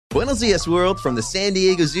Buenos dias, world, from the San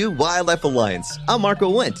Diego Zoo Wildlife Alliance. I'm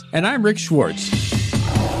Marco Wendt. And I'm Rick Schwartz.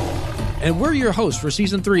 And we're your hosts for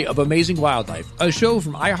Season 3 of Amazing Wildlife, a show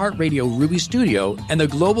from iHeartRadio Ruby Studio and the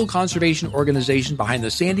global conservation organization behind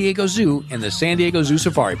the San Diego Zoo and the San Diego Zoo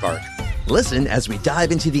Safari Park. Listen as we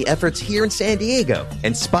dive into the efforts here in San Diego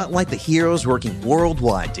and spotlight the heroes working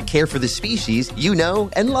worldwide to care for the species you know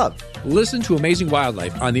and love. Listen to Amazing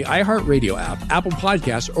Wildlife on the iHeartRadio app, Apple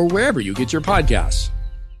Podcasts, or wherever you get your podcasts.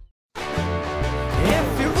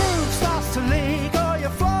 If your roof starts to leak or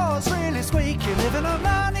your floor's really squeak, you live in a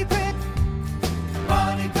money pit.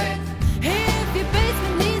 Money pit. If your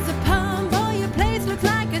basement needs a pump or your place looks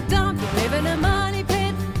like a dump, you live in a money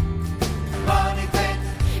pit. Money pit.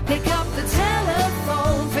 Pick up the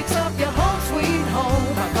telephone, fix up your home sweet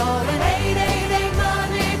home by calling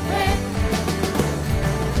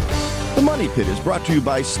 888-MONEY-PIT. The Money Pit is brought to you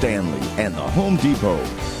by Stanley and the Home Depot.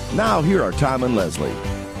 Now here are Tom and Leslie.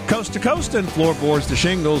 Coast to coast and floorboards to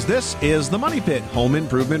shingles, this is the Money Pit Home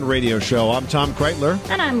Improvement Radio Show. I'm Tom Kreitler.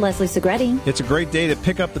 And I'm Leslie Segretti. It's a great day to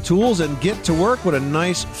pick up the tools and get to work. What a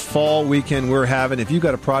nice fall weekend we're having. If you've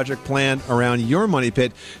got a project planned around your Money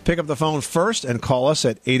Pit, pick up the phone first and call us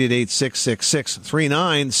at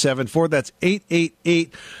 888-666-3974. That's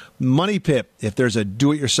 888 Money Pit. If there's a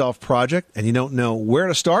do-it-yourself project and you don't know where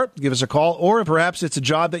to start, give us a call. Or perhaps it's a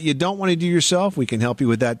job that you don't want to do yourself, we can help you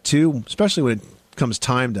with that too, especially when it comes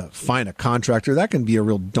time to find a contractor. That can be a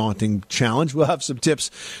real daunting challenge. We'll have some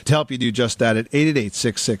tips to help you do just that at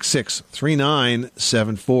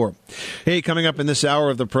 888-666-3974. Hey, coming up in this hour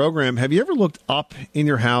of the program, have you ever looked up in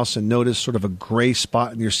your house and noticed sort of a gray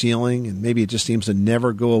spot in your ceiling and maybe it just seems to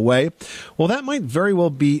never go away? Well, that might very well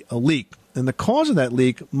be a leak. And the cause of that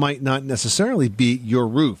leak might not necessarily be your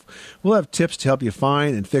roof. We'll have tips to help you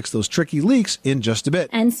find and fix those tricky leaks in just a bit.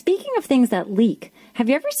 And speaking of things that leak, have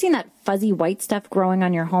you ever seen that fuzzy white stuff growing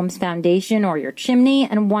on your home's foundation or your chimney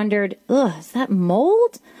and wondered, ugh, is that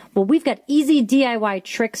mold? Well, we've got easy DIY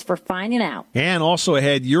tricks for finding out. And also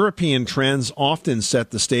ahead, European trends often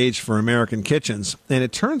set the stage for American kitchens. And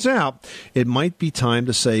it turns out it might be time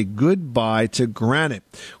to say goodbye to granite.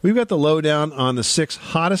 We've got the lowdown on the 6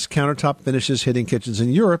 hottest countertop finishes hitting kitchens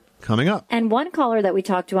in Europe coming up. And one caller that we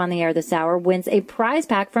talked to on the air this hour wins a prize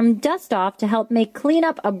pack from Dust Off to help make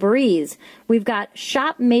cleanup a breeze. We've got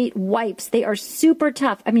Shopmate wipes. They are super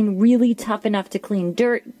tough. I mean, really tough enough to clean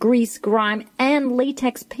dirt, grease, grime, and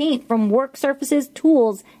latex paint from work surfaces,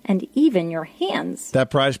 tools, and even your hands.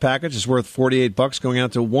 That prize package is worth $48 going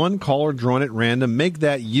out to one caller drawn at random. Make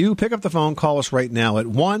that you. Pick up the phone. Call us right now at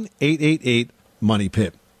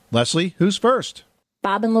 1-888-MONEY-PIT. Leslie, who's first?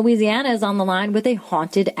 Bob in Louisiana is on the line with a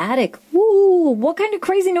haunted attic. Woo! What kind of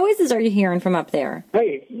crazy noises are you hearing from up there?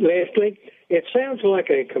 Hey, Leslie, it sounds like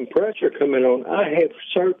a compressor coming on. I have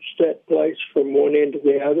searched that place from one end to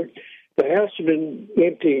the other. The house has been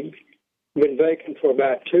empty, been vacant for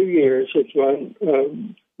about 2 years. It's my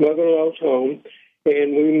mother-in-law's home,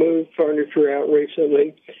 and we moved furniture out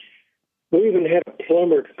recently. We even had a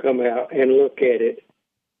plumber to come out and look at it.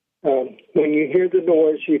 When you hear the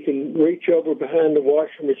noise, you can reach over behind the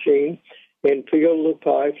washing machine and feel the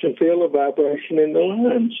pipes and feel the vibration in the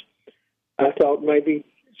lines. I thought maybe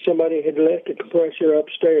somebody had left the compressor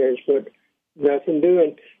upstairs, but nothing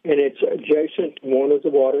doing. And it's adjacent to one of the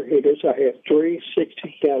water heaters. I have 3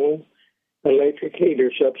 60-gallon electric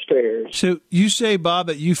heaters upstairs. So you say, Bob,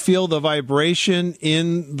 that you feel the vibration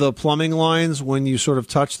in the plumbing lines when you sort of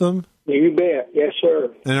touch them? You bet. Yes, sir.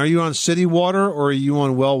 And are you on city water or are you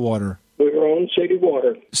on well water? We're on city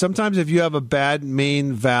water. Sometimes if you have a bad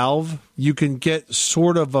main valve, you can get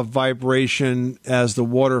sort of a vibration as the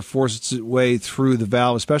water forces its way through the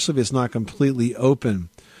valve, especially if it's not completely open.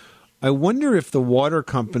 I wonder if the water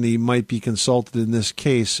company might be consulted in this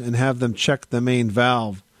case and have them check the main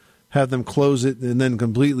valve, have them close it, and then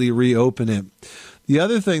completely reopen it. The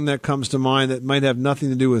other thing that comes to mind that might have nothing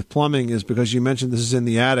to do with plumbing is, because you mentioned this is in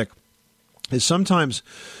the attic, is sometimes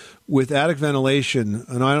with attic ventilation,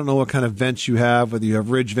 and I don't know what kind of vents you have, whether you have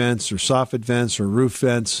ridge vents or soffit vents or roof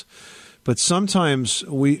vents, but sometimes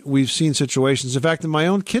we've seen situations. In fact, in my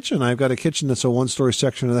own kitchen, I've got a kitchen that's a one-story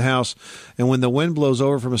section of the house, and when the wind blows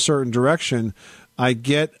over from a certain direction, I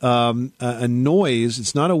get a noise.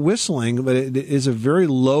 It's not a whistling, but it is a very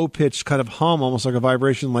low-pitched kind of hum, almost like a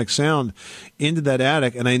vibration-like sound, into that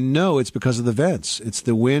attic, and I know it's because of the vents. It's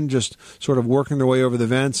the wind just sort of working their way over the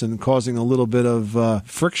vents and causing a little bit of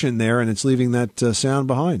friction there, and it's leaving that sound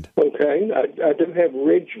behind. Okay. I do have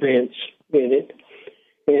ridge vents in it,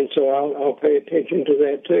 and so I'll pay attention to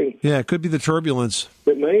that, too. Yeah, it could be the turbulence.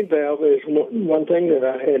 The main valve is one thing that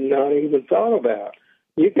I had not even thought about.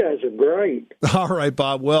 You guys are great. All right,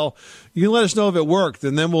 Bob. Well, you can let us know if it worked,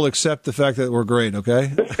 and then we'll accept the fact that we're great,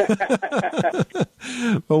 okay?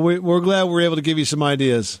 But we're glad we're able to give you some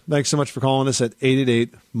ideas. Thanks so much for calling us at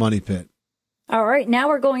 888-MONEY-PIT. All right, now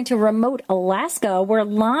we're going to remote Alaska, where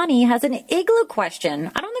Lonnie has an igloo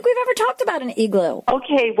question. I don't think we've ever talked about an igloo.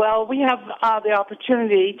 Okay, well, we have the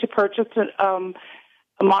opportunity to purchase a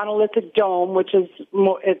monolithic dome, which is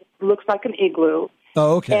it looks like an igloo.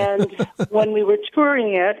 Oh, okay. And when we were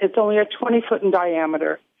touring it, it's only a 20-foot in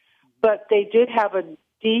diameter. But they did have a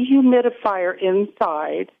dehumidifier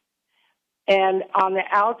inside, and on the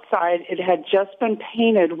outside, it had just been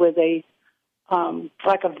painted with a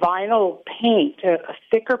like a vinyl paint, a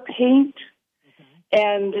thicker paint,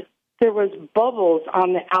 and there was bubbles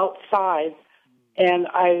on the outside. And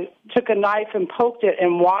I took a knife and poked it,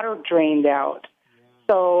 and water drained out.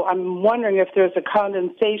 So I'm wondering if there's a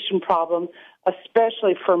condensation problem,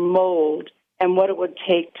 especially for mold, and what it would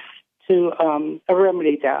take to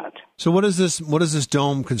remedy that. So what is this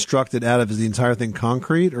dome constructed out of? Is the entire thing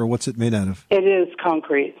concrete, or what's it made out of? It is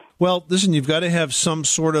concrete. Well, listen, you've got to have some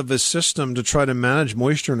sort of a system to try to manage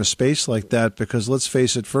moisture in a space like that, because let's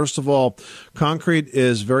face it, first of all, concrete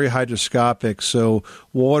is very hydroscopic, so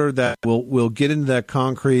water that will get into that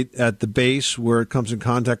concrete at the base where it comes in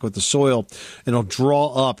contact with the soil, and it'll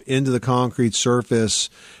draw up into the concrete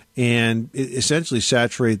surface and essentially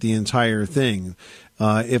saturate the entire thing.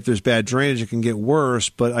 If there's bad drainage, it can get worse,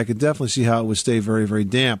 but I could definitely see how it would stay very, very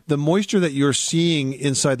damp. The moisture that you're seeing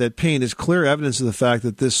inside that paint is clear evidence of the fact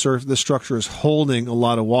that this structure is holding a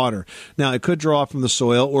lot of water. Now, it could draw from the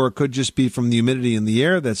soil, or it could just be from the humidity in the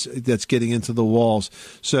air that's getting into the walls.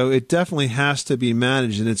 So it definitely has to be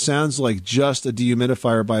managed, and it sounds like just a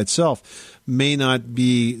dehumidifier by itself may not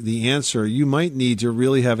be the answer. You might need to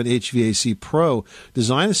really have an HVAC pro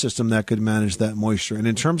design a system that could manage that moisture. And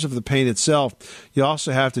in terms of the paint itself, you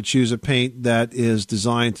also have to choose a paint that is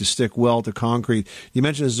designed to stick well to concrete. You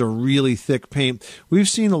mentioned this is a really thick paint. We've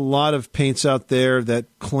seen a lot of paints out there that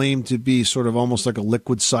claim to be sort of almost like a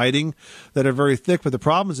liquid siding that are very thick, but the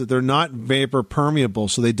problem is that they're not vapor permeable,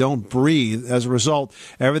 so they don't breathe. As a result,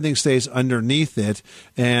 everything stays underneath it,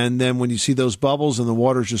 and then when you see those bubbles and the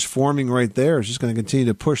water's just forming right there, it's just going to continue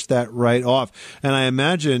to push that right off. And I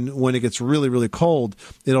imagine when it gets really, really cold,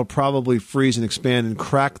 it'll probably freeze and expand and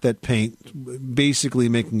crack that paint, basically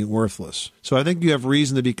making it worthless. So I think you have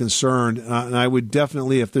reason to be concerned, and I would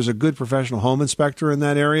definitely, if there's a good professional home inspector in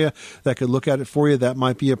that area that could look at it for you, that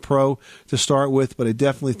might be a pro to start with, but I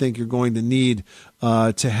definitely think you're going to need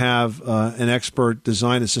to have an expert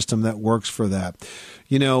design a system that works for that.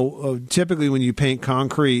 You know, typically when you paint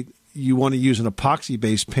concrete, you want to use an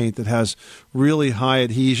epoxy-based paint that has really high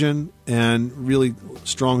adhesion and really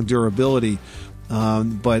strong durability.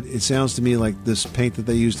 But it sounds to me like this paint that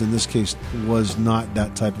they used in this case was not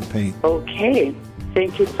that type of paint. Okay.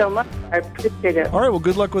 Thank you so much. I appreciate it. All right. Well,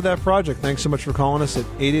 good luck with that project. Thanks so much for calling us at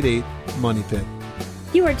 888-MONEY-PIT.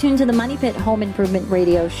 You are tuned to the Money Pit Home Improvement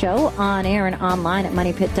Radio Show, on air and online at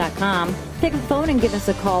moneypit.com. Pick up the phone and give us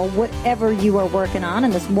a call, whatever you are working on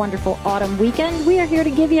in this wonderful autumn weekend. We are here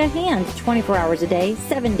to give you a hand 24 hours a day,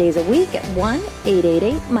 7 days a week at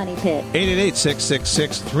 1-888-MONEY-PIT.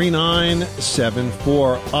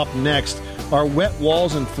 888-666-3974. Up next, are wet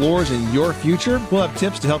walls and floors in your future? We'll have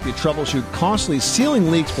tips to help you troubleshoot costly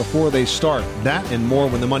ceiling leaks before they start. That and more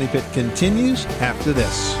when the Money Pit continues after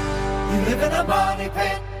this. You live in a money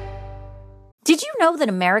pit. Did you know that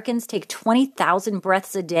Americans take 20,000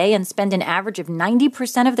 breaths a day and spend an average of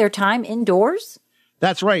 90% of their time indoors?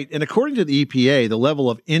 That's right. And according to the EPA, the level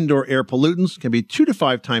of indoor air pollutants can be 2 to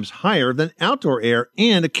 5 times higher than outdoor air,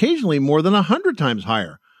 and occasionally more than 100 times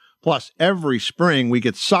higher. Plus, every spring we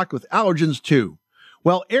get socked with allergens too.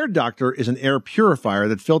 Well, Air Doctor is an air purifier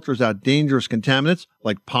that filters out dangerous contaminants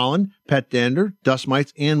like pollen, pet dander, dust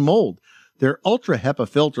mites, and mold. Their Ultra HEPA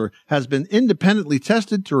filter has been independently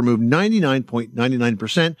tested to remove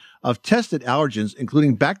 99.99% of tested allergens,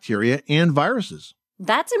 including bacteria and viruses.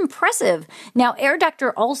 That's impressive. Now, Air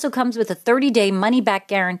Doctor also comes with a 30-day money-back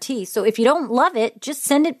guarantee, so if you don't love it, just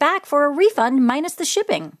send it back for a refund minus the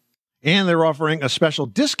shipping. And they're offering a special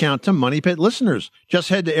discount to Money Pit listeners. Just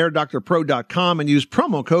head to airdoctorpro.com and use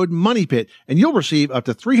promo code MONEYPIT, and you'll receive up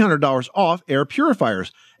to $300 off air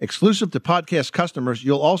purifiers. Exclusive to podcast customers,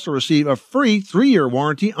 you'll also receive a free 3-year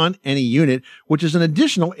warranty on any unit, which is an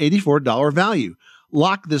additional $84 value.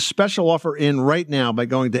 Lock this special offer in right now by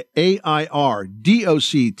going to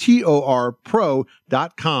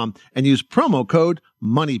airdoctorpro.com and use promo code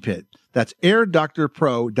MONEYPIT. That's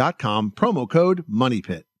airdoctorpro.com, promo code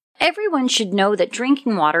MONEYPIT. Everyone should know that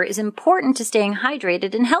drinking water is important to staying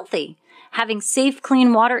hydrated and healthy. Having safe,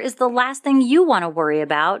 clean water is the last thing you want to worry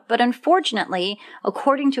about, but unfortunately,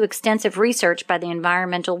 according to extensive research by the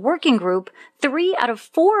Environmental Working Group, 3 out of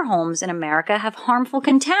 4 homes in America have harmful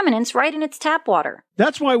contaminants right in its tap water.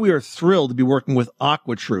 That's why we are thrilled to be working with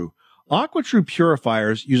AquaTrue. AquaTrue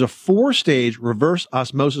purifiers use a 4-stage reverse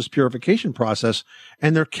osmosis purification process,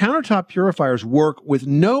 and their countertop purifiers work with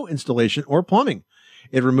no installation or plumbing.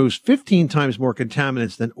 It removes 15 times more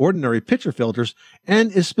contaminants than ordinary pitcher filters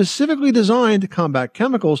and is specifically designed to combat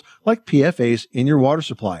chemicals like PFAS in your water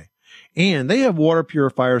supply. And they have water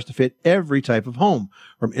purifiers to fit every type of home,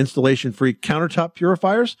 from installation-free countertop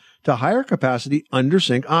purifiers to higher capacity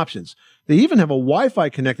under-sink options. They even have a Wi-Fi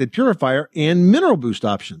connected purifier and mineral boost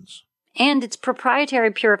options. And its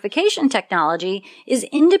proprietary purification technology is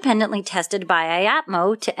independently tested by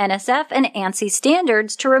IAPMO to NSF and ANSI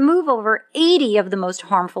standards to remove over 80 of the most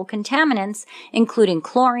harmful contaminants, including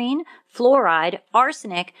chlorine, fluoride,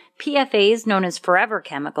 arsenic, PFAS known as forever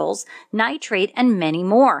chemicals, nitrate, and many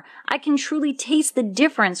more. I can truly taste the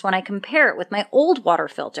difference when I compare it with my old water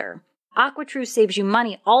filter. AquaTrue saves you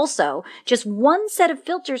money also. Just one set of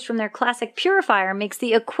filters from their classic purifier makes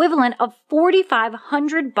the equivalent of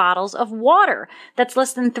 4,500 bottles of water. That's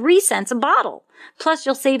less than 3 cents a bottle. Plus,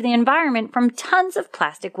 you'll save the environment from tons of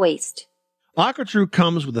plastic waste. AquaTrue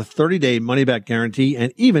comes with a 30-day money-back guarantee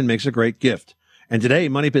and even makes a great gift. And today,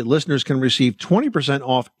 Money Pit listeners can receive 20%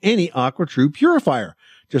 off any AquaTrue purifier.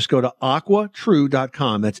 Just go to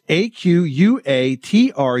aquatrue.com. That's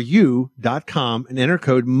AQUATRU.com and enter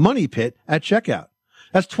code MONEYPIT at checkout.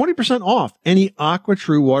 That's 20% off any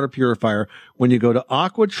AquaTrue water purifier when you go to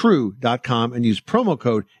aquatrue.com and use promo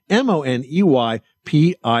code MONEYPIT.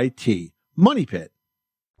 Money Pit.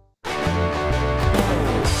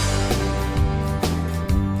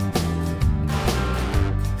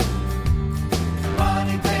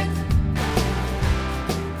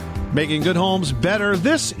 Making good homes better.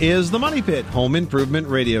 This is the Money Pit Home Improvement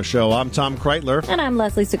Radio Show. I'm Tom Kreitler. And I'm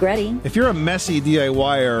Leslie Segretti. If you're a messy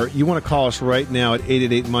DIYer, you want to call us right now at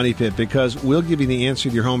 888-MONEY-PIT because we'll give you the answer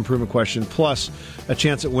to your home improvement question, plus a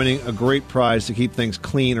chance at winning a great prize to keep things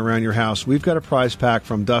clean around your house. We've got a prize pack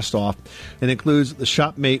from Dust Off. It includes the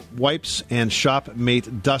ShopMate wipes and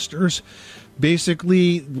ShopMate dusters.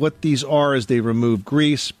 Basically, what these are is they remove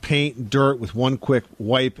grease, paint, dirt with one quick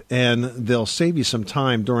wipe, and they'll save you some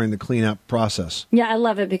time during the cleanup process. Yeah, I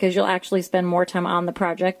love it because you'll actually spend more time on the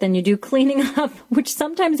project than you do cleaning up, which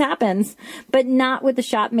sometimes happens, but not with the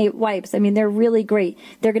ShopMate wipes. I mean, they're really great.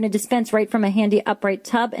 They're going to dispense right from a handy upright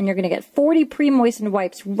tub, and you're going to get 40 pre-moistened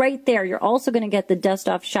wipes right there. You're also going to get the Dust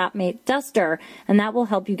Off ShopMate duster, and that will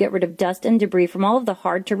help you get rid of dust and debris from all of the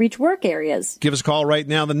hard-to-reach work areas. Give us a call right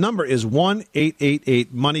now. The number is 1-888-MONEY-PIT,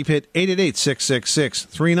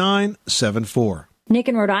 888-666-3974. Nick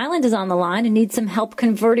in Rhode Island is on the line and needs some help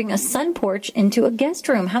converting a sun porch into a guest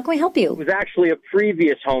room. How can we help you? It was actually a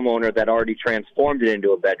previous homeowner that already transformed it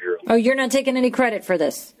into a bedroom. Oh, you're not taking any credit for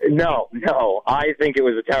this? No. I think it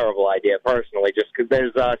was a terrible idea, personally, just because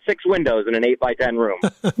there's 6 windows in an 8x10 room.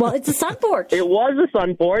 Well, it's a sun porch. It was a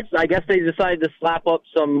sun porch. I guess they decided to slap up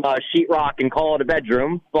some sheetrock and call it a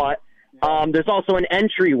bedroom, but there's also an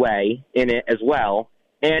entryway in it as well,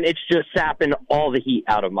 and it's just sapping all the heat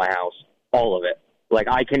out of my house, all of it. Like,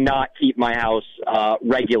 I cannot keep my house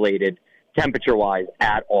regulated temperature-wise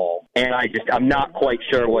at all, and I'm not quite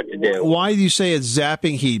sure what to do. Why do you say it's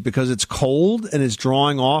zapping heat? Because it's cold and it's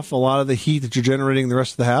drawing off a lot of the heat that you're generating in the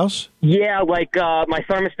rest of the house? Yeah, like my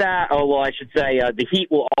thermostat, I should say the heat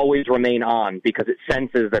will always remain on because it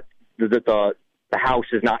senses that the house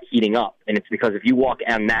is not heating up, and it's because if you walk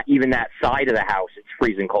on even that side of the house, it's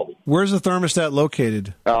freezing cold. Where's the thermostat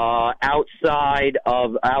located? Outside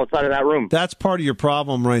of that room. That's part of your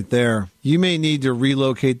problem right there. You may need to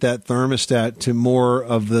relocate that thermostat to more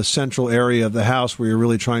of the central area of the house where you're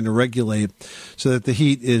really trying to regulate, so that the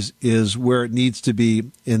heat is where it needs to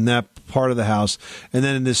be in that part of the house. And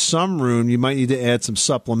then in this sunroom, you might need to add some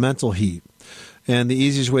supplemental heat. And the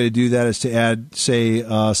easiest way to do that is to add, say,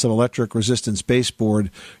 some electric resistance baseboard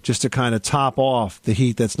just to kind of top off the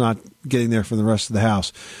heat that's not getting there from the rest of the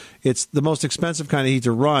house. It's the most expensive kind of heat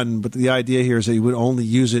to run, but the idea here is that you would only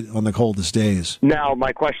use it on the coldest days. Now,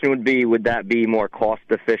 my question would be, would that be more cost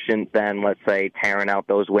efficient than, let's say, tearing out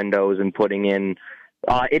those windows and putting in...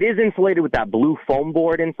 it is insulated with that blue foam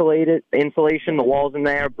board insulation, the walls in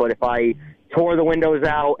there, but if I tore the windows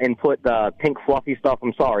out and put the pink fluffy stuff,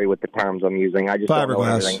 I'm sorry with the terms I'm using. I just don't know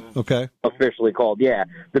fiberglass. everything Okay. Officially called. Yeah.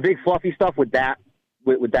 The big fluffy stuff with that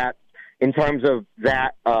in terms of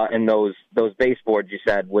that and those baseboards, you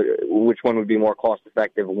said, which one would be more cost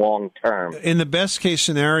effective long term? In the best case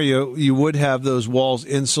scenario, you would have those walls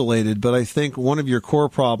insulated, but I think one of your core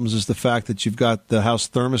problems is the fact that you've got the house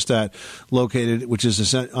thermostat located, which has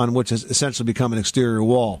essentially become an exterior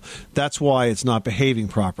wall. That's why it's not behaving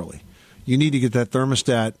properly. You need to get that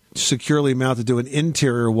thermostat securely mounted to an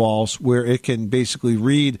interior walls where it can basically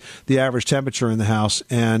read the average temperature in the house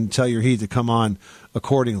and tell your heat to come on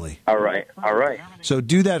accordingly. All right. So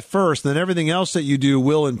do that first, then everything else that you do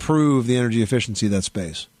will improve the energy efficiency of that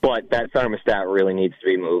space. But that thermostat really needs to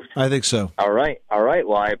be moved. I think so. All right.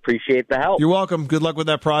 Well, I appreciate the help. You're welcome. Good luck with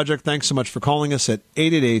that project. Thanks so much for calling us at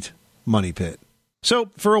 888-MONEY-PIT.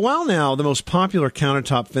 So, for a while now, the most popular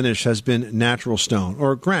countertop finish has been natural stone,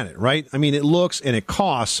 or granite, right? I mean, it looks and it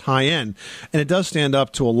costs high-end, and it does stand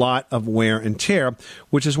up to a lot of wear and tear,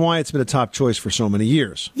 which is why it's been a top choice for so many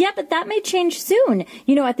years. Yeah, but that may change soon.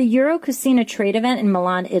 You know, at the Euro Cucina trade event in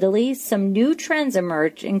Milan, Italy, some new trends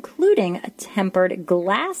emerged, including a tempered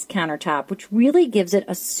glass countertop, which really gives it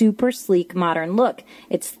a super sleek, modern look.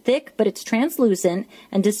 It's thick, but it's translucent,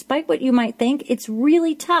 and despite what you might think, it's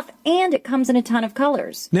really tough, and it comes in a ton of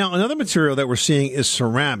colors. Now, another material that we're seeing is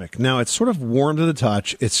ceramic. Now, it's sort of warm to the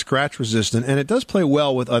touch, it's scratch resistant, and it does play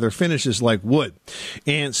well with other finishes like wood.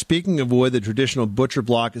 And speaking of wood, the traditional butcher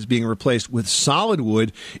block is being replaced with solid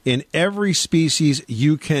wood in every species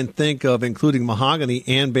you can think of, including mahogany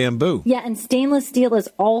and bamboo. Yeah, and stainless steel is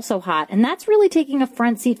also hot, and that's really taking a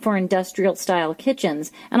front seat for industrial-style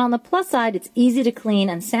kitchens. And on the plus side, it's easy to clean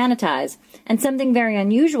and sanitize. And something very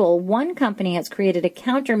unusual, one company has created a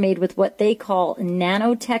counter made with what they call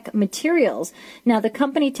nanotech materials. Now, the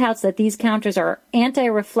company touts that these counters are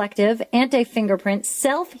anti-reflective, anti-fingerprint,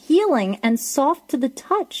 self-healing, and soft to the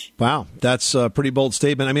touch. Wow, that's a pretty bold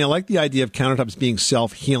statement. I mean, I like the idea of countertops being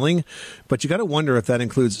self-healing, but you got to wonder if that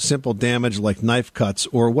includes simple damage like knife cuts,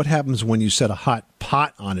 or what happens when you set a hot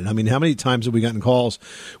pot on it. I mean, how many times have we gotten calls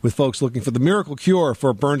with folks looking for the miracle cure for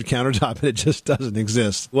a burned countertop, and it just doesn't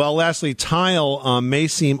exist? Well, lastly, tile may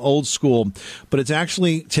seem old school, but it's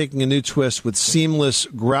actually taking a new twist with seamless,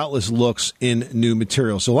 groutless looks in new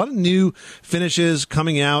materials. So a lot of new finishes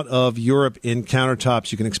coming out of Europe in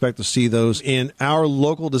countertops. You can expect to see those in our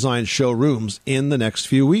local design showrooms in the next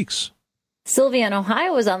few weeks. Sylvia in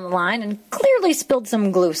Ohio was on the line and clearly spilled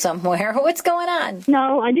some glue somewhere. What's going on?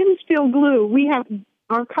 No, I didn't spill glue. We have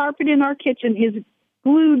our carpet in our kitchen is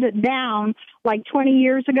glued down like 20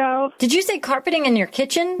 years ago. Did you say carpeting in your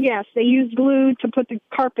kitchen? Yes, they use glue to put the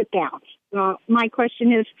carpet down. My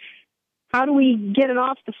question is, how do we get it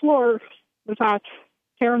off the floor without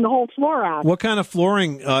tearing the whole floor out? What kind of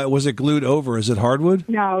flooring was it glued over? Is it hardwood?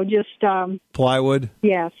 No, just plywood?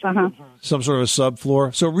 Yes, Some sort of a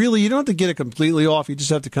subfloor. So really, you don't have to get it completely off. You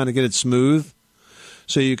just have to kind of get it smooth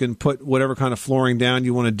so you can put whatever kind of flooring down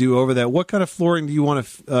you want to do over that. What kind of flooring do you want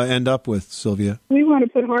to end up with, Sylvia? We want to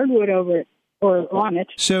put hardwood over it or on it.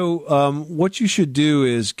 So what you should do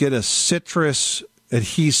is get a citrus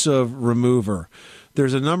adhesive remover.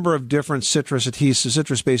 There's a number of different citrus-based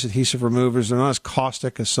adhesive removers. They're not as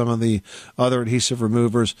caustic as some of the other adhesive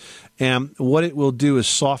removers. And what it will do is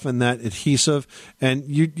soften that adhesive. And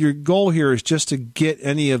your goal here is just to get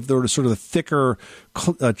any of the sort of the thicker,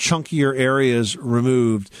 chunkier areas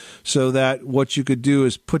removed, so that what you could do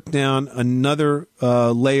is put down another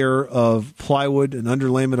layer of plywood, an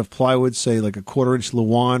underlayment of plywood, say like a 1/4-inch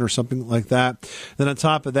Luan or something like that. Then on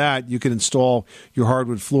top of that, you can install your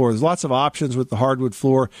hardwood floor. There's lots of options with the hardwood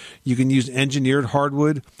floor. You can use engineered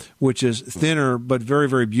hardwood, which is thinner but very,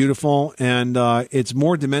 very beautiful, and it's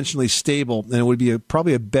more dimensionally stable, and it would be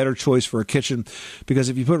probably a better choice for a kitchen, because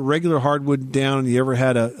if you put regular hardwood down and you ever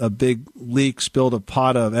had a big leak, spilled a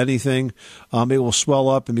pot of anything, it will swell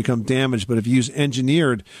up and become damaged. But if you use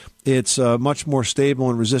engineered, it's much more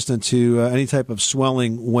stable and resistant to any type of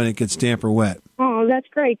swelling when it gets damp or wet. Oh, that's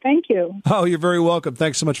great. Thank you. Oh, you're very welcome.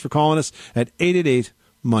 Thanks so much for calling us at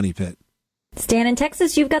 888-MONEY-PIT. Stan in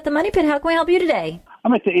Texas, you've got the Money Pit. How can we help you today?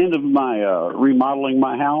 I'm at the end of my remodeling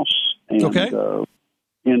my house and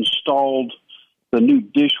installed the new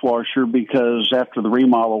dishwasher, because after the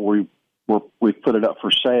remodel we put it up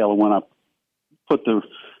for sale, and when I put the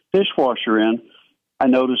dishwasher in, I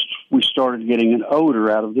noticed we started getting an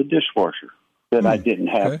odor out of the dishwasher that I didn't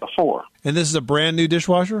have before. And this is a brand new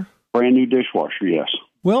dishwasher? Brand new dishwasher, yes.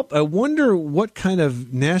 Well, I wonder what kind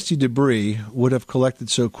of nasty debris would have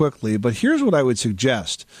collected so quickly, but here's what I would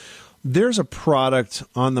suggest. There's a product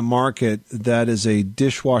on the market that is a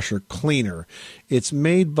dishwasher cleaner. It's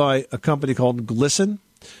made by a company called Glisten,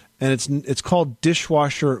 and it's called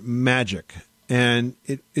Dishwasher Magic. and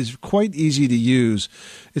it is quite easy to use.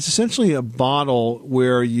 It's essentially a bottle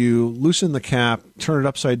where you loosen the cap, turn it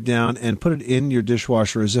upside down, and put it in your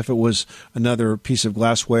dishwasher as if it was another piece of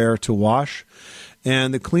glassware to wash.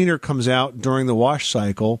 And the cleaner comes out during the wash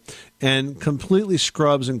cycle and completely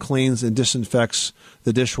scrubs and cleans and disinfects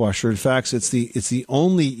the dishwasher. In fact, it's the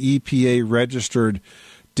only EPA registered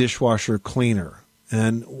dishwasher cleaner.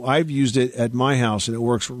 And I've used it at my house, and it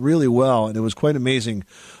works really well. And it was quite amazing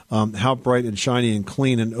how bright and shiny and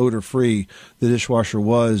clean and odor-free the dishwasher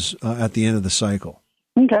was at the end of the cycle.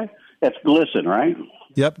 Okay. That's Glisten, right?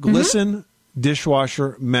 Yep, Glisten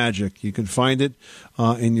Dishwasher Magic. You can find it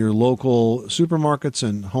in your local supermarkets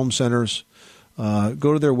and home centers.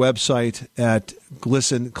 Go to their website at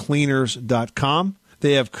glistencleaners.com.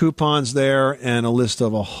 They have coupons there and a list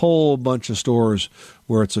of a whole bunch of stores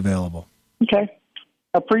where it's available. Okay.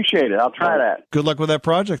 Appreciate it. I'll try that. Good luck with that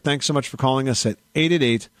project. Thanks so much for calling us at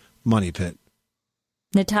 888-MONEY-PIT.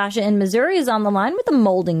 Natasha in Missouri is on the line with a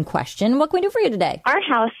molding question. What can we do for you today? Our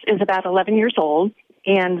house is about 11 years old,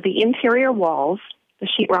 and the interior walls, the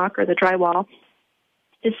sheetrock or the drywall,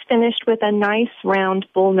 is finished with a nice round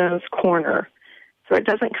bullnose corner. So it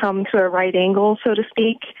doesn't come to a right angle, so to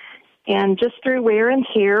speak. And just through wear and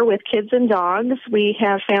tear with kids and dogs, we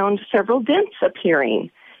have found several dents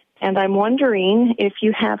appearing. And I'm wondering if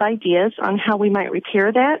you have ideas on how we might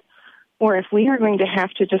repair that, or if we are going to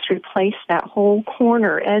have to just replace that whole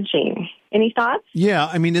corner edging. Any thoughts? Yeah,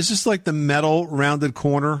 I mean, is this like the metal rounded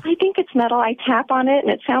corner? I think it's metal. I tap on it,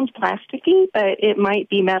 and it sounds plasticky, but it might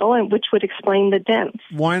be metal, and which would explain the dents.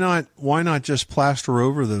 Why not just plaster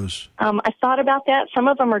over those? I thought about that. Some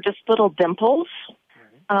of them are just little dimples.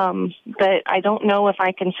 But I don't know if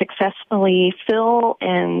I can successfully fill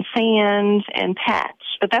and sand and patch.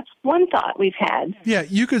 But that's one thought we've had. Yeah,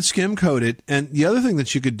 you could skim coat it, and the other thing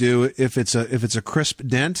that you could do if it's a crisp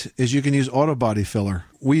dent is you can use auto body filler.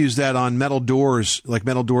 We use that on metal doors, like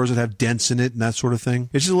metal doors that have dents in it and that sort of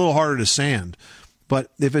thing. It's just a little harder to sand.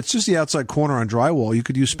 But if it's just the outside corner on drywall, you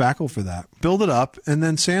could use spackle for that. Build it up and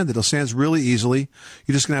then sand it. It'll sand really easily.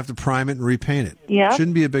 You're just going to have to prime it and repaint it. Yeah.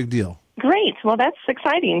 Shouldn't be a big deal. Great. Well, that's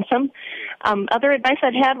exciting. Some other advice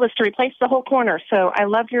I'd had was to replace the whole corner. So I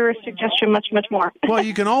love your suggestion much, much more. Well,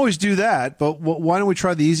 you can always do that, but why don't we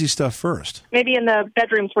try the easy stuff first? Maybe in the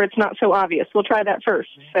bedrooms where it's not so obvious. We'll try that first.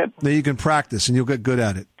 So then you can practice and you'll get good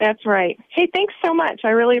at it. That's right. Hey, thanks so much. I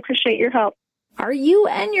really appreciate your help. Are you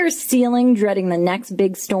and your ceiling dreading the next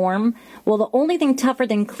big storm? Well, the only thing tougher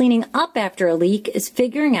than cleaning up after a leak is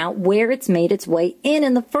figuring out where it's made its way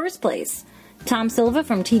in the first place. Tom Silva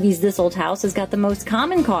from TV's This Old House has got the most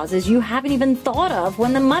common causes you haven't even thought of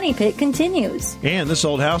when the Money Pit continues. And This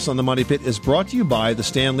Old House on the Money Pit is brought to you by the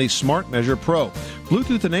Stanley Smart Measure Pro.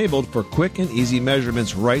 Bluetooth enabled for quick and easy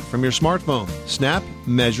measurements right from your smartphone. Snap,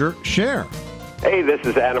 measure, share. Hey, this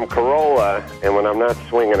is Adam Carolla, and when I'm not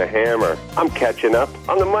swinging a hammer, I'm catching up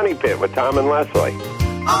on the Money Pit with Tom and Leslie.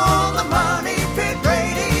 On the Money Pit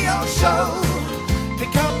Radio Show.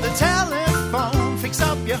 Pick up the telephone, fix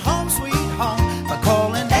up your home sweet home by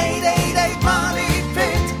calling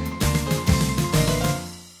 888-MONEY-PIT.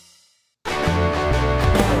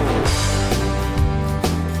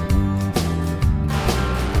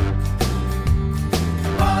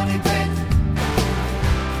 Money Pit.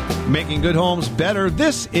 Making good homes better.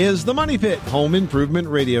 This is the Money Pit Home Improvement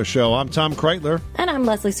Radio Show. I'm Tom Kreitler. And I'm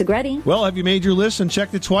Leslie Segretti. Well, have you made your list and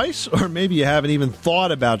checked it twice? Or maybe you haven't even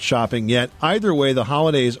thought about shopping yet. Either way, the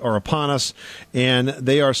holidays are upon us, and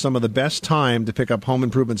they are some of the best time to pick up home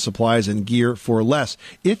improvement supplies and gear for less.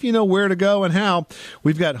 If you know where to go and how,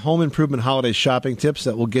 we've got home improvement holiday shopping tips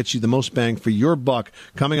that will get you the most bang for your buck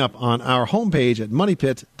coming up on our homepage at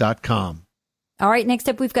moneypit.com. All right, next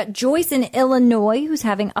up, we've got Joyce in Illinois who's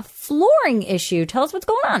having a flooring issue. Tell us what's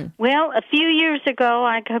going on. Well, a few years ago,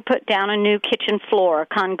 I could put down a new kitchen floor, a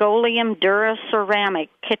Congolium Dura ceramic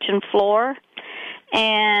kitchen floor,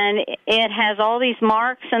 and it has all these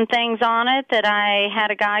marks and things on it that I had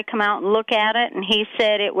a guy come out and look at it, and he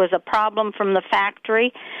said it was a problem from the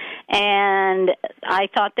factory, and I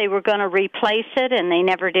thought they were going to replace it, and they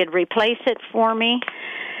never did replace it for me.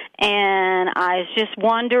 And I was just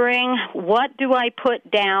wondering, what do I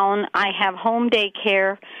put down? I have home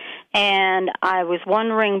daycare, and I was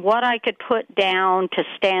wondering what I could put down to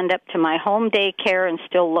stand up to my home daycare and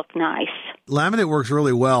still look nice. Laminate works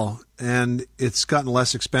really well, and it's gotten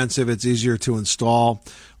less expensive. It's easier to install.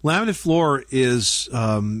 Laminate floor is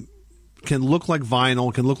can look like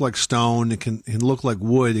vinyl, can look like stone, it can look like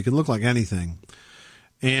wood, it can look like anything.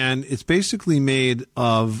 And it's basically made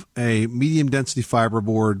of a medium-density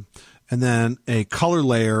fiberboard and then a color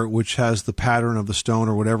layer, which has the pattern of the stone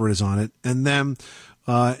or whatever it is on it, and then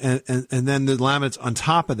and then the laminate's on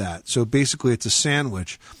top of that. So basically, it's a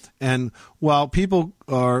sandwich. And while people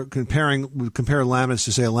are compare laminates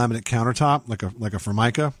to, say, a laminate countertop, like a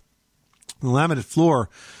Formica, the laminate floor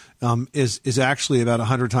is actually about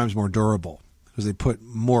 100 times more durable because they put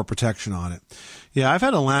more protection on it. Yeah, I've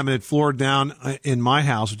had a laminate floor down in my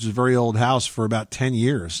house, which is a very old house, for about 10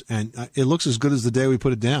 years, and it looks as good as the day we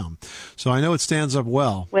put it down. So I know it stands up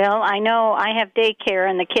well. Well, I know I have daycare,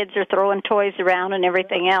 and the kids are throwing toys around and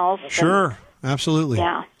everything else. Sure, absolutely.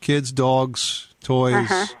 Yeah. Kids, dogs,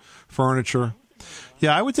 toys, furniture.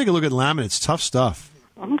 Yeah, I would take a look at laminate. It's tough stuff.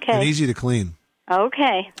 Okay. And easy to clean.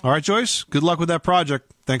 Okay. All right, Joyce, good luck with that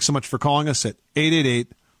project. Thanks so much for calling us at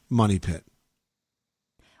 888-MONEY-PIT.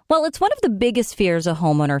 Well, it's one of the biggest fears a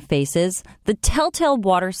homeowner faces, the telltale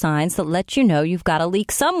water signs that let you know you've got a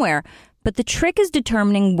leak somewhere. But the trick is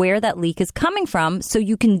determining where that leak is coming from so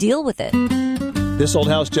you can deal with it. This old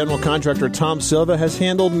house general contractor Tom Silva has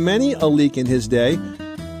handled many a leak in his day,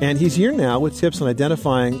 and he's here now with tips on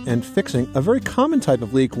identifying and fixing a very common type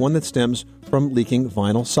of leak, one that stems from leaking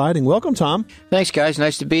vinyl siding. Welcome, Tom. Thanks, guys.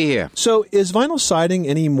 Nice to be here. So is vinyl siding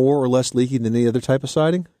any more or less leaky than any other type of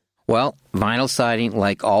siding? Well, vinyl siding,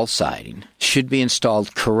 like all siding, should be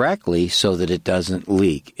installed correctly so that it doesn't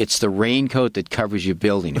leak. It's the raincoat that covers your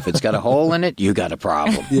building. If it's got a hole in it, you got a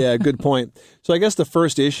problem. Yeah, good point. So I guess the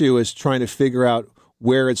first issue is trying to figure out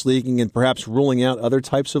where it's leaking and perhaps ruling out other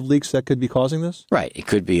types of leaks that could be causing this? Right. It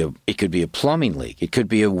could be a plumbing leak. It could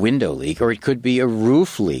be a window leak, or it could be a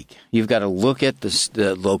roof leak. You've got to look at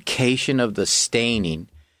the location of the staining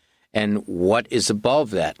and what is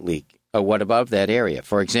above that leak. Or what above that area?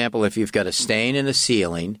 For example, if you've got a stain in the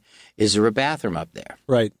ceiling, is there a bathroom up there?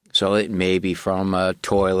 Right. So it may be from a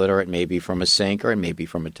toilet, or it may be from a sink, or it may be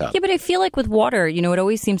from a tub. Yeah, but I feel like with water, it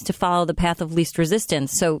always seems to follow the path of least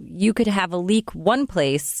resistance. So you could have a leak one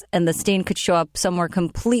place, and the stain could show up somewhere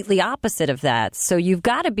completely opposite of that. So you've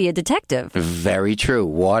got to be a detective. Very true.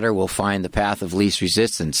 Water will find the path of least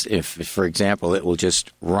resistance. If, for example, it will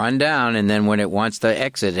just run down, and then when it wants to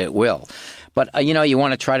exit, it will. But, you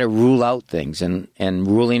want to try to rule out things, and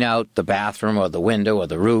ruling out the bathroom or the window or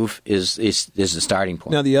the roof is the starting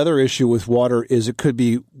point. Now, the other issue with water is it could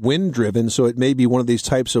be wind-driven, so it may be one of these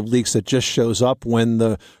types of leaks that just shows up when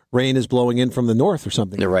the rain is blowing in from the north or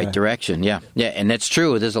something. The right direction, yeah. Yeah, and that's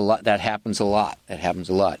true. There's a lot. That happens a lot.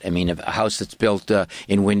 I mean, if a house that's built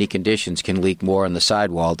in windy conditions can leak more on the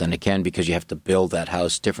sidewall than it can because you have to build that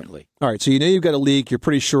house differently. All right, so you've got a leak. You're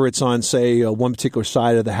pretty sure it's on, say, one particular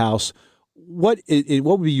side of the house. What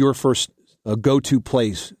would be your first go-to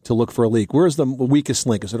place to look for a leak? Where's the weakest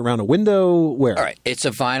link? Is it around a window? Where? All right. It's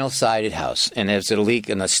a vinyl-sided house, and there's a leak,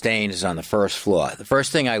 and the stain is on the first floor. The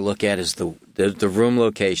first thing I look at is the room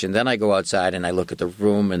location. Then I go outside, and I look at the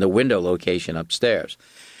room and the window location upstairs.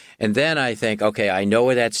 And then I think, okay, I know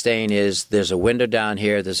where that stain is. There's a window down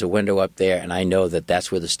here. There's a window up there, and I know that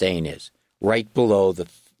that's where the stain is, right below the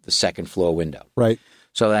second floor window. Right.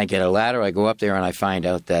 So then I get a ladder, I go up there, and I find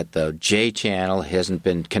out that the J channel hasn't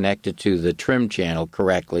been connected to the trim channel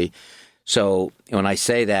correctly. So when I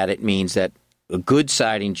say that, it means that a good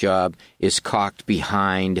siding job is caulked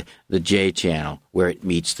behind the J channel where it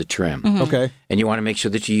meets the trim. Mm-hmm. Okay. And you want to make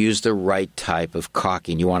sure that you use the right type of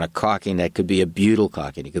caulking. You want a caulking that could be a butyl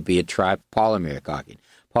caulking. It could be a tripolymer caulking.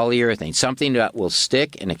 Polyurethane, something that will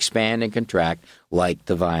stick and expand and contract like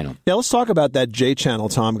the vinyl. Yeah, let's talk about that J channel,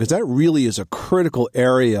 Tom, because that really is a critical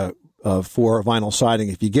area for vinyl siding.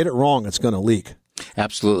 If you get it wrong, it's going to leak.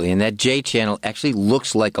 Absolutely. And that J channel actually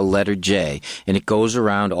looks like a letter J, and it goes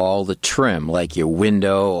around all the trim, like your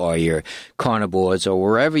window or your corner boards or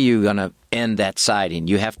wherever you're going to end that siding.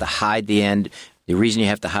 You have to hide the end. The reason you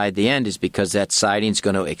have to hide the end is because that siding is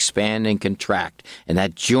going to expand and contract, and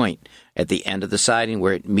that joint at the end of the siding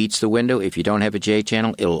where it meets the window, if you don't have a J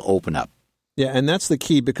channel, it'll open up. Yeah, and that's the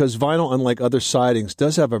key because vinyl, unlike other sidings,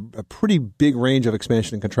 does have a pretty big range of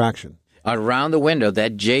expansion and contraction. Around the window,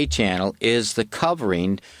 that J channel is the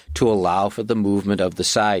covering to allow for the movement of the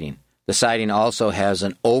siding. The siding also has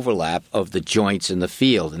an overlap of the joints in the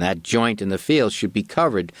field, and that joint in the field should be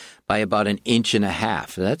covered by about 1.5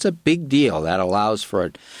 inches. That's a big deal. That allows for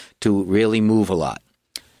it to really move a lot.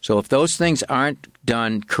 So if those things aren't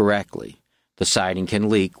done correctly, the siding can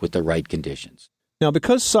leak with the right conditions. Now,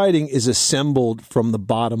 because siding is assembled from the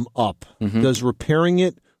bottom up, does repairing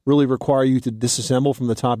it really require you to disassemble from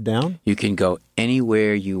the top down? You can go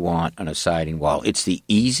anywhere you want on a siding wall. It's the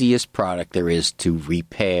easiest product there is to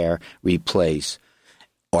repair, replace,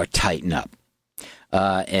 or tighten up.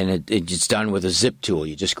 And it's done with a zip tool.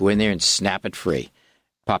 You just go in there and snap it free.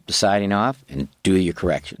 Pop the siding off and do your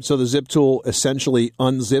correction. So the zip tool essentially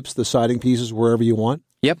unzips the siding pieces wherever you want?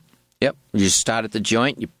 Yep. Yep. You start at the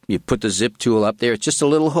joint. You put the zip tool up there. It's just a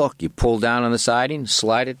little hook. You pull down on the siding,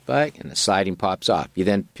 slide it back, and the siding pops off. You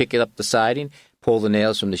then pick it up the siding, pull the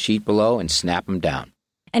nails from the sheet below, and snap them down.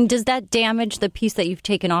 And does that damage the piece that you've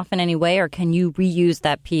taken off in any way, or can you reuse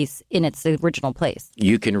that piece in its original place?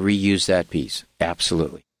 You can reuse that piece.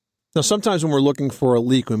 Absolutely. Now, sometimes when we're looking for a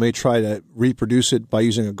leak, we may try to reproduce it by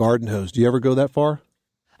using a garden hose. Do you ever go that far?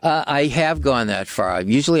 I have gone that far,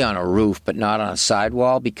 usually on a roof, but not on a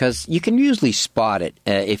sidewall, because you can usually spot it.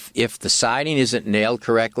 If the siding isn't nailed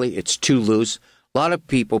correctly, it's too loose. A lot of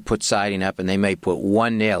people put siding up, and they may put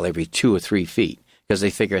one nail every 2 or 3 feet because they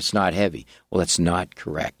figure it's not heavy. Well, that's not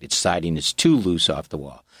correct. Its siding is too loose off the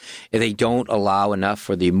wall. They don't allow enough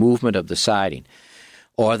for the movement of the siding,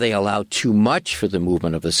 or they allow too much for the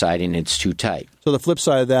movement of the siding, and it's too tight. So the flip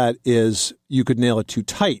side of that is you could nail it too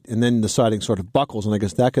tight, and then the siding sort of buckles, and I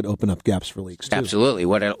guess that could open up gaps for leaks too. Absolutely.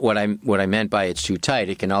 What I meant by it's too tight,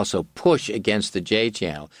 it can also push against the J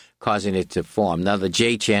channel, causing it to form. Now, the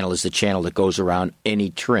J channel is the channel that goes around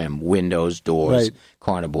any trim, windows, doors, Right.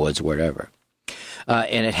 corner boards, whatever.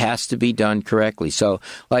 And it has to be done correctly. So,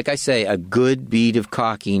 like I say, a good bead of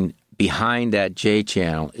caulking behind that J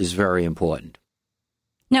channel is very important.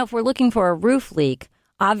 Now, if we're looking for a roof leak,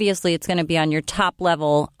 obviously it's going to be on your top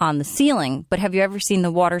level on the ceiling, but have you ever seen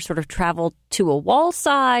the water sort of travel to a wall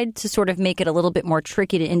side to sort of make it a little bit more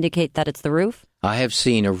tricky to indicate that it's the roof? I have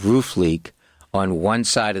seen a roof leak on one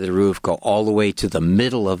side of the roof go all the way to the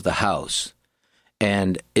middle of the house.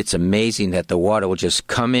 And it's amazing that the water will just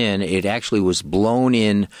come in. It actually was blown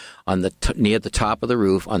in on the near the top of the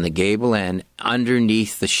roof on the gable end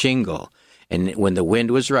underneath the shingle. And when the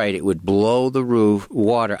wind was right, it would blow the roof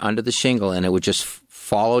water under the shingle, and it would just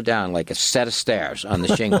follow down like a set of stairs on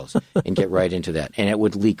the shingles and get right into that. And it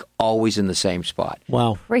would leak always in the same spot.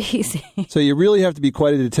 Wow. Crazy. So you really have to be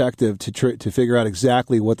quite a detective to figure out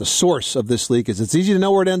exactly what the source of this leak is. It's easy to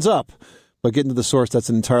know where it ends up, but getting to the source, that's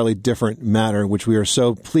an entirely different matter, which we are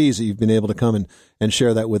so pleased that you've been able to come and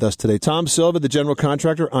share that with us today. Tom Silva, the general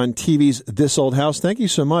contractor on TV's This Old House, thank you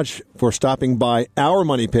so much for stopping by our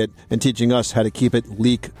Money Pit and teaching us how to keep it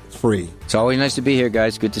leak-free. It's always nice to be here,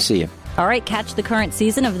 guys. Good to see you. All right, catch the current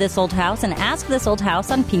season of This Old House and Ask This Old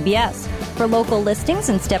House on PBS. For local listings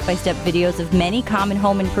and step-by-step videos of many common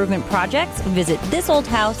home improvement projects, visit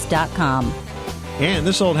thisoldhouse.com. And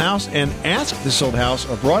This Old House and Ask This Old House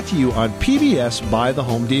are brought to you on PBS by the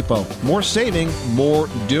Home Depot. More saving, more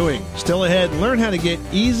doing. Still ahead, learn how to get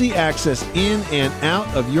easy access in and out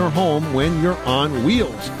of your home when you're on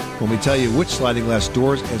wheels. When we tell you which sliding glass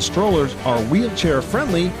doors and strollers are wheelchair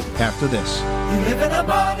friendly after this. You live in a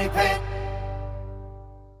money pit.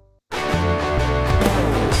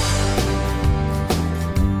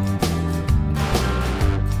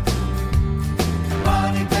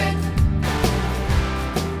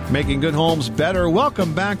 Making good homes better.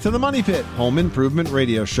 Welcome back to the Money Pit Home Improvement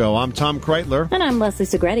Radio Show. I'm Tom Kreitler. And I'm Leslie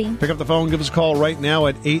Segretti. Pick up the phone, give us a call right now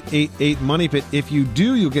at 888-MONEY-PIT. If you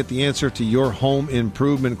do, you'll get the answer to your home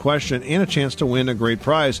improvement question and a chance to win a great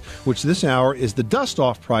prize, which this hour is the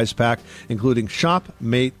Dust-Off prize pack, including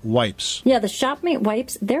Shopmate wipes. Yeah, the Shopmate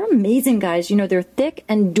wipes, they're amazing, guys. You know, they're thick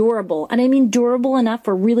and durable. And I mean durable enough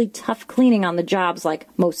for really tough cleaning on the jobs like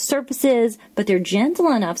most surfaces, but they're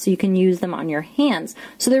gentle enough so you can use them on your hands.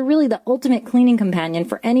 So they're really the ultimate cleaning companion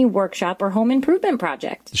for any workshop or home improvement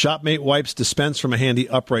project. The Shopmate wipes dispense from a handy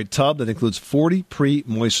upright tub that includes 40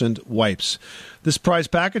 pre-moistened wipes. This prize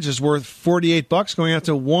package is worth $48, going out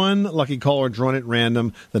to one lucky caller drawn at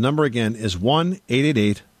random. The number again is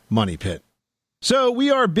 1-888-MONEY-PIT. So we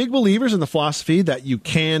are big believers in the philosophy that you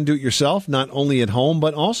can do it yourself, not only at home,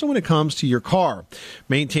 but also when it comes to your car.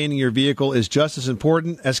 Maintaining your vehicle is just as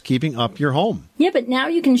important as keeping up your home. Yeah, but now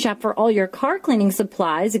you can shop for all your car cleaning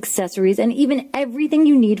supplies, accessories, and even everything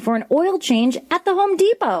you need for an oil change at the Home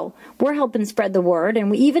Depot. We're helping spread the word, and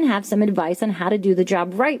we even have some advice on how to do the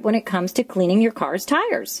job right when it comes to cleaning your car's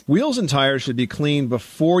tires. Wheels and tires should be cleaned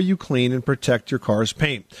before you clean and protect your car's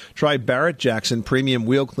paint. Try Barrett-Jackson Premium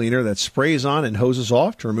Wheel Cleaner that sprays on and hoses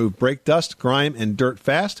off to remove brake dust, grime, and dirt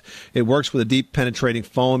fast. It works with a deep penetrating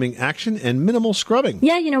foaming action and minimal scrubbing.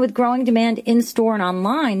 Yeah, you know, with growing demand in-store and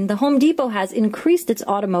online, the Home Depot has increased its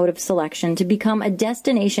automotive selection to become a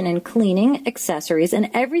destination in cleaning, accessories, and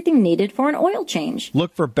everything needed for an oil change.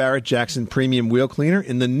 Look for Barrett-Jackson Premium Wheel Cleaner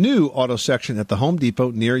in the new auto section at the Home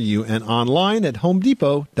Depot near you and online at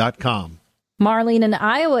homedepot.com. Marlene in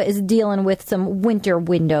Iowa is dealing with some winter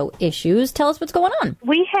window issues. Tell us what's going on.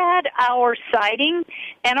 We had our siding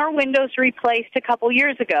and our windows replaced a couple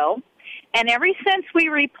years ago, and ever since we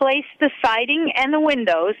replaced the siding and the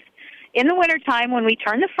windows, in the wintertime when we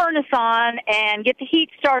turn the furnace on and get the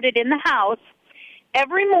heat started in the house,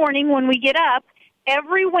 every morning when we get up,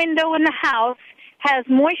 every window in the house has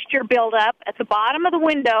moisture buildup at the bottom of the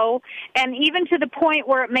window, and even to the point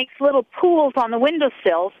where it makes little pools on the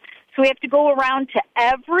windowsills. So we have to go around to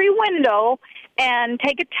every window and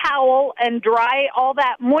take a towel and dry all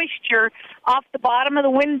that moisture off the bottom of the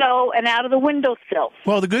window and out of the windowsills.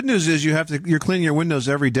 Well, the good news is you're cleaning your windows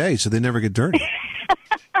every day, so they never get dirty.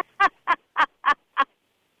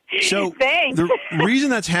 So Thanks. the reason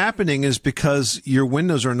that's happening is because your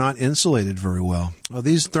windows are not insulated very well. Are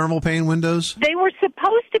these thermal pane windows? They were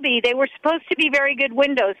supposed to be. They were supposed to be very good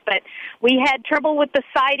windows, but we had trouble with the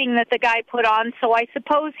siding that the guy put on, so I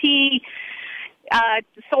suppose he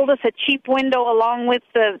sold us a cheap window along with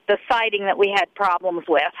the siding that we had problems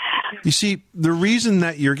with. You see, the reason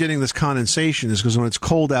that you're getting this condensation is because when it's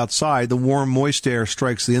cold outside, the warm, moist air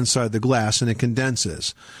strikes the inside of the glass and it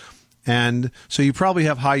condenses. And so you probably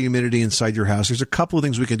have high humidity inside your house. There's a couple of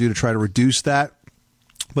things we can do to try to reduce that.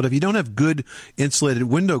 But if you don't have good insulated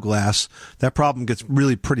window glass, that problem gets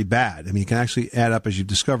really pretty bad. I mean, it can actually add up, as you've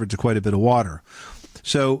discovered, to quite a bit of water.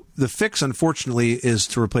 So the fix, unfortunately, is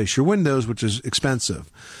to replace your windows, which is expensive.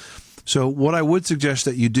 So what I would suggest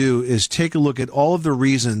that you do is take a look at all of the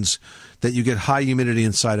reasons that you get high humidity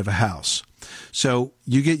inside of a house. So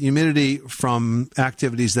you get humidity from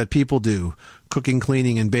activities that people do, cooking,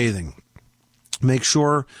 cleaning, and bathing. Make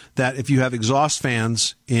sure that if you have exhaust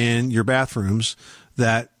fans in your bathrooms,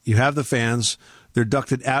 that you have the fans, they're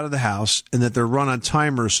ducted out of the house, and that they're run on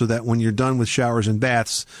timers so that when you're done with showers and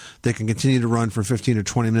baths, they can continue to run for 15 or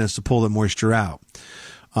 20 minutes to pull the moisture out.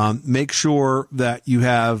 Make sure that you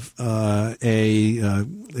have a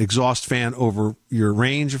exhaust fan over your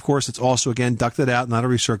range, of course. It's also, again, ducted out, not a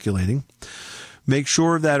recirculating. Make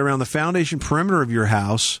sure that around the foundation perimeter of your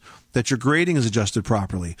house that your grading is adjusted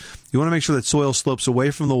properly. You want to make sure that soil slopes away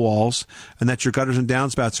from the walls and that your gutters and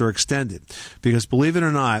downspouts are extended. Because believe it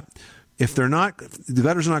or not, if the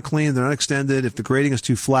gutters are not clean, they're not extended, if the grading is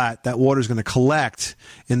too flat, that water is going to collect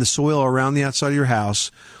in the soil around the outside of your house.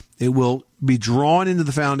 It will be drawn into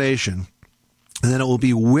the foundation, and then it will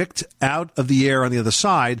be wicked out of the air on the other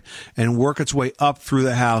side and work its way up through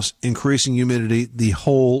the house, increasing humidity the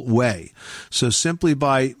whole way. So simply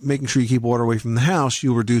by making sure you keep water away from the house,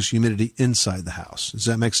 you'll reduce humidity inside the house. Does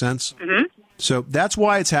that make sense? Mm-hmm. So that's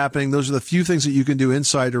why it's happening. Those are the few things that you can do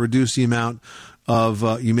inside to reduce the amount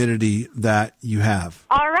of humidity that you have.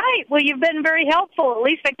 All right. Well, you've been very helpful. At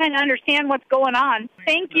least I kind of understand what's going on.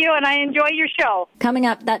 Thank you, and I enjoy your show. Coming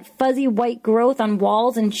up, that fuzzy white growth on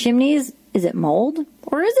walls and chimneys, is it mold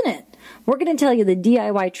or isn't it? We're going to tell you the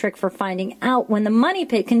DIY trick for finding out when the Money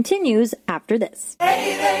Pit continues after this.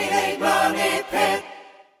 888 Money Pit.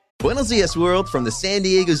 Buenos dias, world, from the San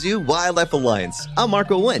Diego Zoo Wildlife Alliance. I'm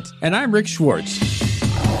Marco Wendt. And I'm Rick Schwartz.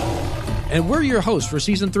 And we're your hosts for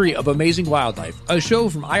Season 3 of Amazing Wildlife, a show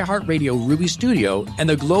from iHeartRadio Ruby Studio and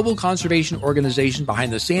the global conservation organization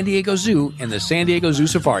behind the San Diego Zoo and the San Diego Zoo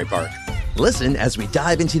Safari Park. Listen as we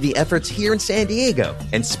dive into the efforts here in San Diego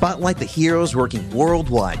and spotlight the heroes working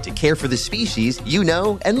worldwide to care for the species you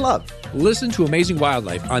know and love. Listen to Amazing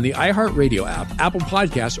Wildlife on the iHeartRadio app, Apple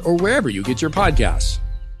Podcasts, or wherever you get your podcasts.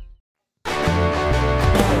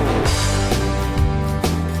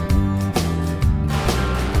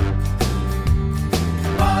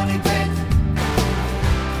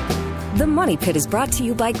 The Money Pit is brought to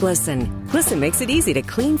you by Glisten. Glisten makes it easy to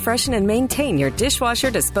clean, freshen, and maintain your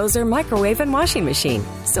dishwasher, disposer, microwave, and washing machine.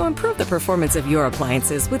 So improve the performance of your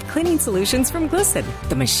appliances with cleaning solutions from Glisten,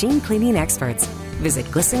 the machine cleaning experts. Visit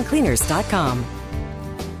GlistenCleaners.com.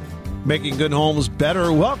 Making good homes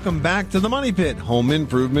better. Welcome back to the Money Pit Home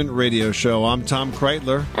Improvement Radio Show. I'm Tom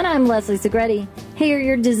Kreitler. And I'm Leslie Segretti. Hey, are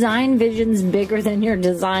your design visions bigger than your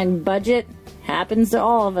design budget? Happens to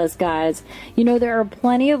all of us, guys. You know, there are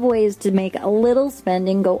plenty of ways to make a little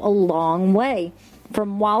spending go a long way.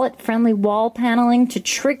 From wallet-friendly wall paneling to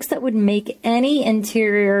tricks that would make any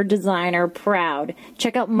interior designer proud.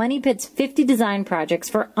 Check out Money Pit's 50 design projects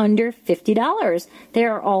for under $50. They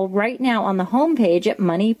are all right now on the homepage at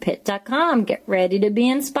moneypit.com. Get ready to be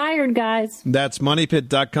inspired, guys. That's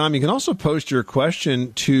moneypit.com. You can also post your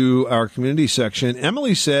question to our community section.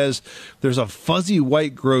 Emily says, there's a fuzzy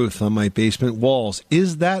white growth on my basement walls.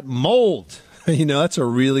 Is that mold? You know, that's a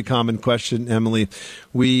really common question, Emily.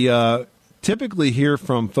 We typically hear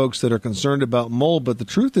from folks that are concerned about mold, but the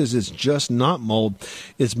truth is it's just not mold.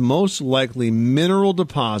 It's most likely mineral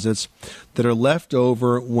deposits that are left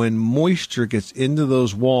over when moisture gets into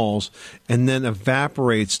those walls and then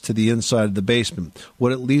evaporates to the inside of the basement.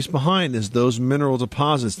 What it leaves behind is those mineral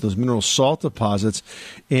deposits, those mineral salt deposits,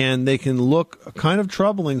 and they can look kind of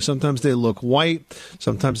troubling. Sometimes they look white,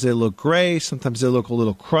 sometimes they look gray, sometimes they look a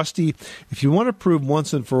little crusty. If you want to prove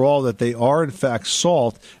once and for all that they are in fact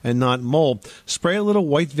salt and not mold, spray a little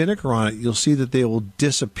white vinegar on it. You'll see that they will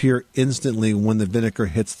disappear instantly when the vinegar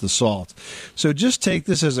hits the salt. So just take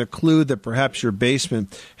this as a clue that perhaps your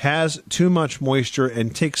basement has too much moisture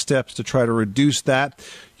and take steps to try to reduce that.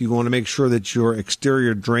 You want to make sure that your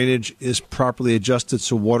exterior drainage is properly adjusted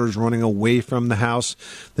so water is running away from the house.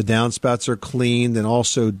 The downspouts are cleaned and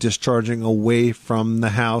also discharging away from the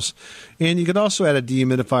house. And you could also add a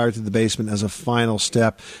dehumidifier to the basement as a final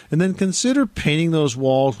step. And then consider painting those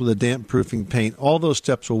walls with a damp-proofing paint. All those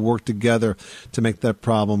steps will work together to make that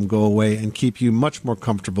problem go away and keep you much more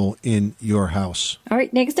comfortable in your house. All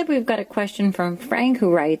right, next up we've got a question from Frank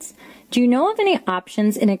who writes, do you know of any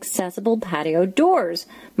options in accessible patio doors?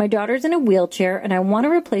 My daughter's in a wheelchair and I want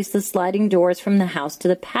to replace the sliding doors from the house to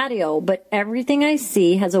the patio, but everything I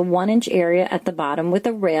see has a 1-inch area at the bottom with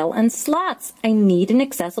a rail and slots. I need an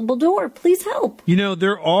accessible door. Please help. You know,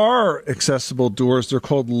 there are accessible doors. They're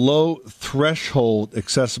called low threshold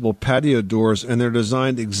accessible patio doors, and they're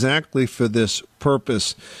designed exactly for this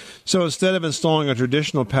purpose. So instead of installing a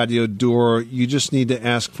traditional patio door, you just need to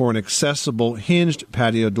ask for an accessible hinged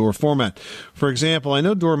patio door format. For example, I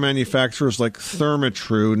know door manufacturers like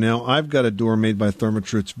Therma-Tru. Now, I've got a door made by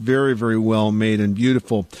Therma-Tru. It's very, very well made and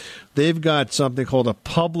beautiful. They've got something called a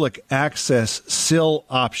public access sill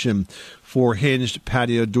option for hinged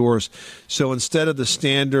patio doors. So instead of the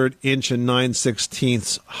standard 1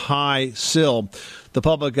 9/16 high sill, the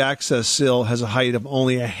public access sill has a height of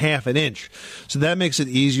only 1/2 inch. So that makes it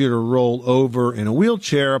easier to roll over in a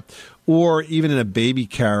wheelchair or even in a baby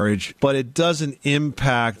carriage, but it doesn't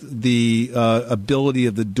impact the ability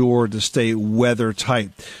of the door to stay weather tight.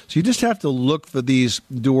 So you just have to look for these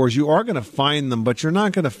doors. You are going to find them, but you're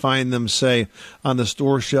not going to find them, say, on the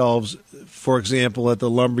store shelves, for example, at the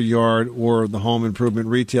lumberyard or the home improvement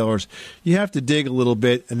retailers. You have to dig a little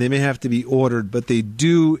bit, and they may have to be ordered, but they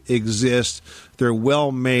do exist. They're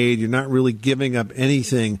well made. You're not really giving up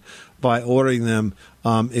anything by ordering them,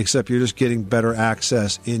 except you're just getting better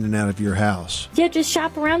access in and out of your house. Yeah, just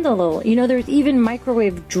shop around a little. You know, there's even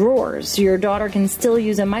microwave drawers, so your daughter can still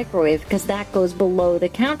use a microwave because that goes below the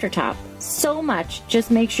countertop. So much. Just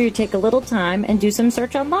make sure you take a little time and do some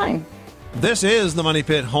search online. This is the Money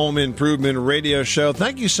Pit Home Improvement Radio Show.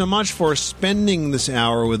 Thank you so much for spending this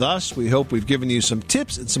hour with us. We hope we've given you some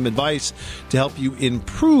tips and some advice to help you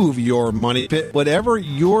improve your money pit. Whatever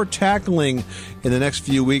you're tackling in the next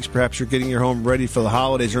few weeks, perhaps you're getting your home ready for the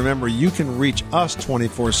holidays. Remember, you can reach us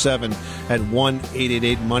 24/7 at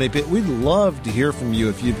 1-888-MONEY-PIT. We'd love to hear from you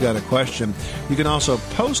if you've got a question. You can also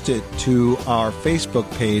post it to our Facebook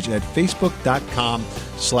page at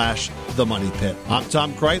facebook.com/The Money Pit. I'm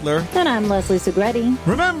Tom Kreitler. And I'm Leslie Segretti.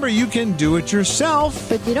 Remember, you can do it yourself,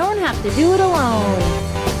 but you don't have to do it alone.